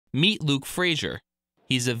Meet Luke Fraser.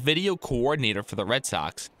 He's a video coordinator for the Red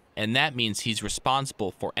Sox, and that means he's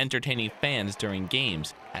responsible for entertaining fans during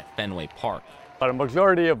games at Fenway Park. But a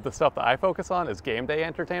majority of the stuff that I focus on is game day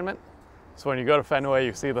entertainment. So when you go to Fenway,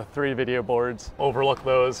 you see the 3 video boards. Overlook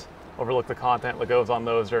those, overlook the content that goes on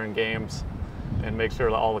those during games, and make sure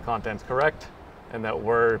that all the content's correct and that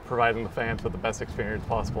we're providing the fans with the best experience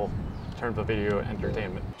possible in terms of video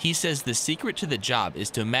entertainment. He says the secret to the job is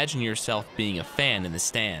to imagine yourself being a fan in the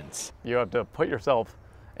stands. You have to put yourself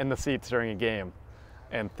in the seats during a game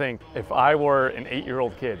and think, if I were an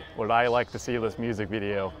 8-year-old kid, would I like to see this music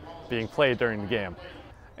video being played during the game?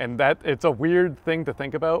 And that, it's a weird thing to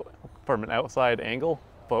think about from an outside angle,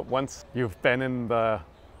 but once you've been in the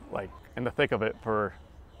thick of it for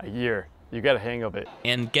a year, you get a hang of it.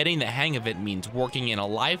 And getting the hang of it means working in a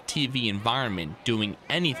live TV environment, doing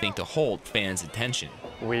anything to hold fans' attention.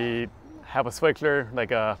 We have a switcher,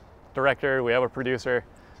 like a director, we have a producer,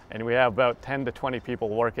 and we have about 10 to 20 people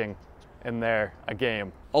working in there a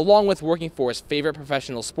game. Along with working for his favorite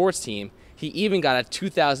professional sports team, he even got a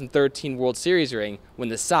 2013 World Series ring when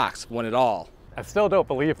the Sox won it all. I still don't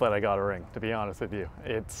believe that I got a ring, to be honest with you.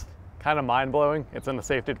 It's kind of mind-blowing. It's in the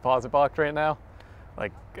safety deposit box right now.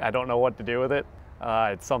 Like, I don't know what to do with it.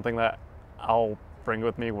 It's something that I'll bring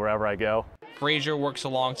with me wherever I go. Fraser works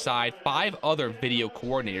alongside 5 other video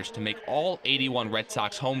coordinators to make all 81 Red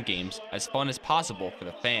Sox home games as fun as possible for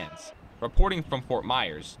the fans. Reporting from Fort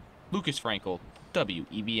Myers, Lucas Frankel,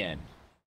 WEBN.